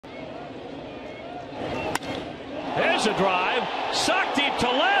Here's a drive. Socked deep to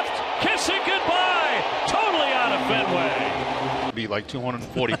left. Kiss it goodbye. Totally out of Fenway. Be like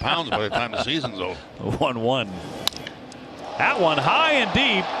 240 pounds by the time the season's over. 1-1. That one high and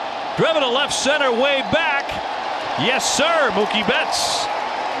deep. Driven to left center, way back. Yes, sir. Mookie Betts.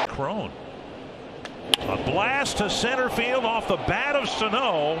 Crone. A blast to center field off the bat of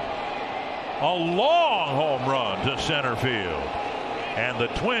Sano. A long home run to center field. And the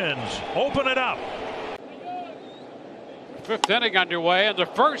Twins open it up. Fifth inning underway, and the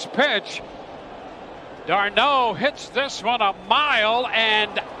first pitch. Darno hits this one a mile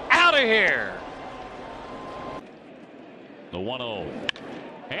and out of here. The 1-0.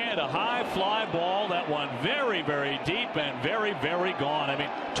 And a high fly ball. That one very, very deep and very, very gone. I mean,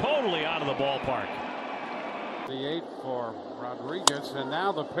 totally out of the ballpark. The 8 for Rodriguez, and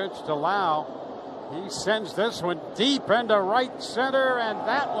now the pitch to Lau. He sends this one deep into right center, and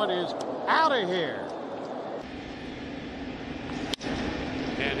that one is out of here.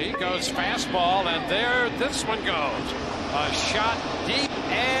 And he goes fastball, and there this one goes. A shot deep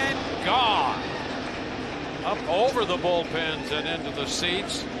and gone. Up over the bullpens and into the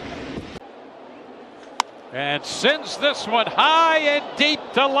seats. And sends this one high and deep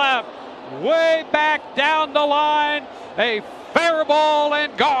to left. Way back down the line. A fair ball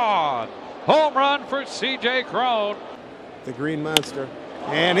and gone. Home run for C.J. Crone. The Green Monster.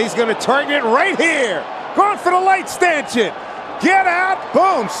 And he's going to target it right here. Going for the light stanchion. Get out.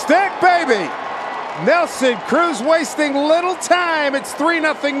 Boom. Stick, baby. Nelson Cruz wasting little time. It's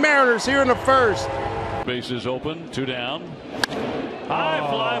 3-0 Mariners here in the first. Bases open. 2 down. High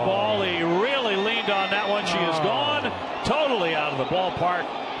fly ball. He really leaned on that one. She is gone. Totally out of the ballpark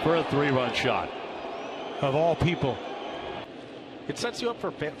for a 3-run shot. Of all people. It sets you up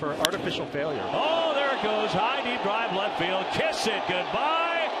for artificial failure. Oh, there it goes. High deep drive left field. Kiss it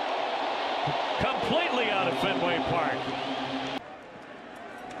goodbye. Completely out of Fenway Park.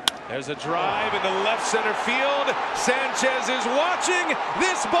 There's a drive in the left center field. Sanchez is watching.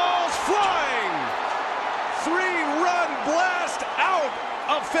 This ball's flying. 3-run blast out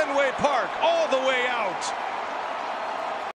of Fenway Park, all the way out.